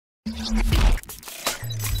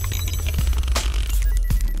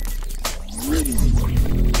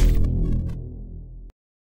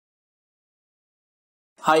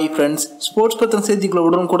Hi friends, sports பத்தின செய்திகளை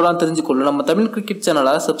உடனுக்குடன் தெரிஞ்சுக்கொள்ள நம்ம தமிழ் கிரிக்கெட்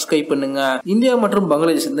சேனலை சப்ஸ்கிரைப் பண்ணுங்க. இந்தியா மற்றும்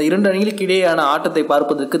பங்களாதேஷ் இந்த இரண்டு அணிகளுக்கு இடையேயான ஆட்டத்தை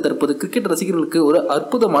பார்ப்பதற்கு தற்போது கிரிக்கெட் ரசிகர்களுக்கு ஒரு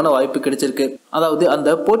அற்புதமான வாய்ப்பு கிடைச்சிருக்கு. அதாவது அந்த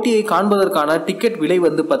போட்டியை காண்பதற்கான டிக்கெட் விலை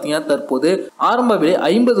பாத்தீங்கன்னா தற்போது ஆரம்ப விலை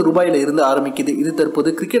 50 ரூபாயில இருந்து ஆரம்பிக்குது. இது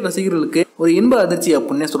தற்போது கிரிக்கெட் ரசிகர்களுக்கு ஒரு இன்ப அதிர்ச்சி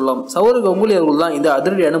அப்படின்னே சொல்லலாம். சௌரவ் கங்குலி அவர்கள் தான் இந்த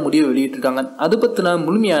அதிரடியான முடிவை வெளியிட்டிருக்காங்க. அது பத்தின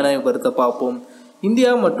முழுமையான விவரத்தை பார்ப்போம். இந்தியா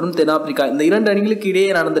மற்றும் தென்னாப்பிரிக்கா இந்த இரண்டு அணிகளுக்கு இடையே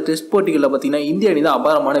நடந்த டெஸ்ட் போட்டிகளில் பார்த்தீங்கன்னா இந்திய அணி தான்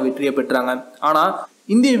அபாரமான வெற்றியை பெற்றாங்க. ஆனால்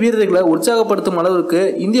இந்திய வீரர்களை உற்சாகப்படுத்தும் அளவுக்கு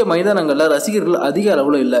இந்திய மைதானங்கள்ல ரசிகர்கள் அதிக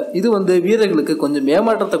அளவுல இல்லை. இது வீரர்களுக்கு கொஞ்சம்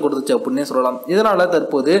ஏமாற்றத்தை கொடுத்துச்சு அப்படின்னே சொல்லலாம். இதனால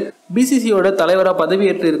தற்போது பிசிசியோட தலைவராக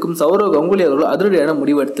பதவியேற்று இருக்கும் சௌரவ் கங்குலி அவர்கள் அதிரடியான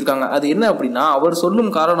முடிவு எடுத்திருக்காங்க. அது என்ன அப்படின்னா, அவர்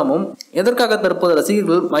சொல்லும் காரணமும் எதற்காக தற்போது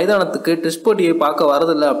ரசிகர்கள் மைதானத்துக்கு டெஸ்ட் போட்டியை பார்க்க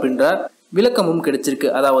வரதில்லை அப்படின்ற விளக்கமும் கிடைச்சிருக்கு.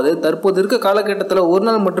 அதாவது தற்போது இருக்க காலகட்டத்தில் ஒரு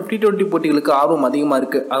நாள் மற்றும் T20 போட்டிகளுக்கு ஆர்வம் அதிகமா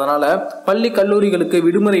இருக்கு. அதனால பள்ளி கல்லூரிகளுக்கு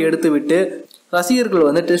விடுமுறை எடுத்து விட்டு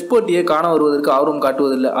ரசிகர்கள் டெஸ்ட் போட்டியை காண வருவதற்கு ஆர்வம்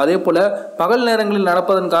காட்டுவதில்லை. அதே போல பகல் நேரங்களில்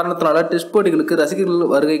நடப்பதன் காரணத்தினால டெஸ்ட் போட்டிகளுக்கு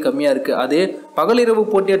ரசிகர்கள் வருகை கம்மியா இருக்கு. அதே பகலிரவு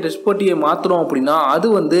போட்டியா டெஸ்ட் போட்டியை மாற்றணும் அப்படின்னா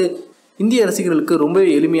அது இந்திய ரசிகர்களுக்கு ரொம்பவே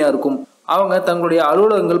எளிமையா இருக்கும். அவங்க தங்களுடைய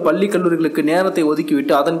அலுவலகங்கள் பள்ளி கல்லூரிகளுக்கு நேரத்தை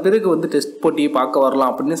ஒதுக்கிவிட்டு அதன் பிறகு டெஸ்ட் போட்டியை பார்க்க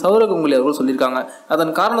வரலாம் அப்படின்னு சௌரவ் கங்குலி அவர்கள் சொல்லியிருக்காங்க.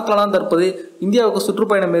 அதன் காரணத்தால தற்போது இந்தியாவுக்கு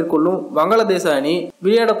சுற்றுப்பயணம் மேற்கொள்ளும் வங்காளதேச அணி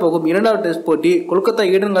விளையாட போகும் இரண்டாவது டெஸ்ட் போட்டி கொல்கத்தா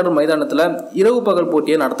ஈடன் கார்டன் மைதானத்துல இரவு பகல்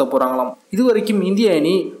போட்டியை நடத்த போறாங்களாம். இதுவரைக்கும் இந்திய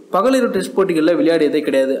அணி பகலிரவு டெஸ்ட் போட்டிகளில் விளையாடியதே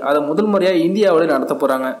கிடையாது. அதை முதல் முறையா இந்தியாவில் நடத்த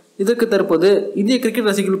போறாங்க. இதற்கு தற்போது இந்திய கிரிக்கெட்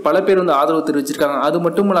ரசிகர்கள் பல பேர் ஆதரவு தெரிவிச்சிருக்காங்க. அது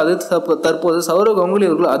மட்டுமல்லாது தற்போது சௌரவ் கங்குலி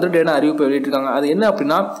அவர்கள் அதிரடியான அறிவிப்பை வெளியிட்டிருக்காங்க. அது என்ன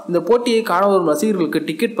அப்படின்னா, இந்த போட்டியை காண வரும் ரசிகர்களுக்கு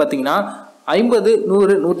டிக்கெட் பார்த்தீங்கன்னா 50,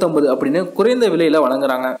 100, 150 அப்படின்னு குறைந்த விலையில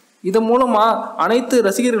வழங்குறாங்க. இதன் மூலமா அனைத்து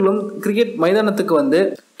ரசிகர்களும் கிரிக்கெட் மைதானத்துக்கு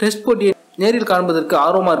டெஸ்ட் போட்டியை நேரில் காண்பதற்கு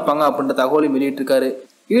ஆர்வமா இருப்பாங்க அப்படின்ற தகவலையும் வெளியிட்டிருக்காரு.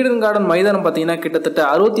 ஈடன் கார்டன் மைதானம் பார்த்தீங்கன்னா கிட்டத்தட்ட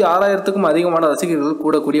 66,000க்கும் அதிகமான ரசிகர்கள்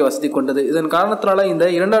கூடக்கூடிய வசதி கொண்டது. இதன் காரணத்தினால இந்த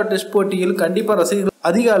இரண்டாவது டெஸ்ட் போட்டியில் கண்டிப்பா ரசிகர்கள்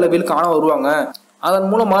அதிக அளவில் காண வருவாங்க. அதன்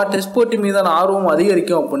மூலமா டெஸ்ட் போட்டி மீதான ஆர்வம்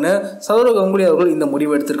அதிகரிக்கும் அப்படின்னு சௌரவ் கங்குலி அவர்கள் இந்த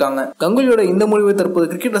முடிவு எடுத்திருக்காங்க. கங்குலியோட இந்த முடிவு தற்போது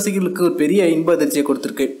கிரிக்கெட் ரசிகர்களுக்கு ஒரு பெரிய இன்ப அதிர்ச்சியை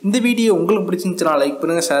கொடுத்திருக்கு. இந்த வீடியோ உங்களுக்கு பிடிச்சிருந்துச்சுன்னா லைக்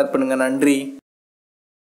பண்ணுங்க, ஷேர் பண்ணுங்க. நன்றி.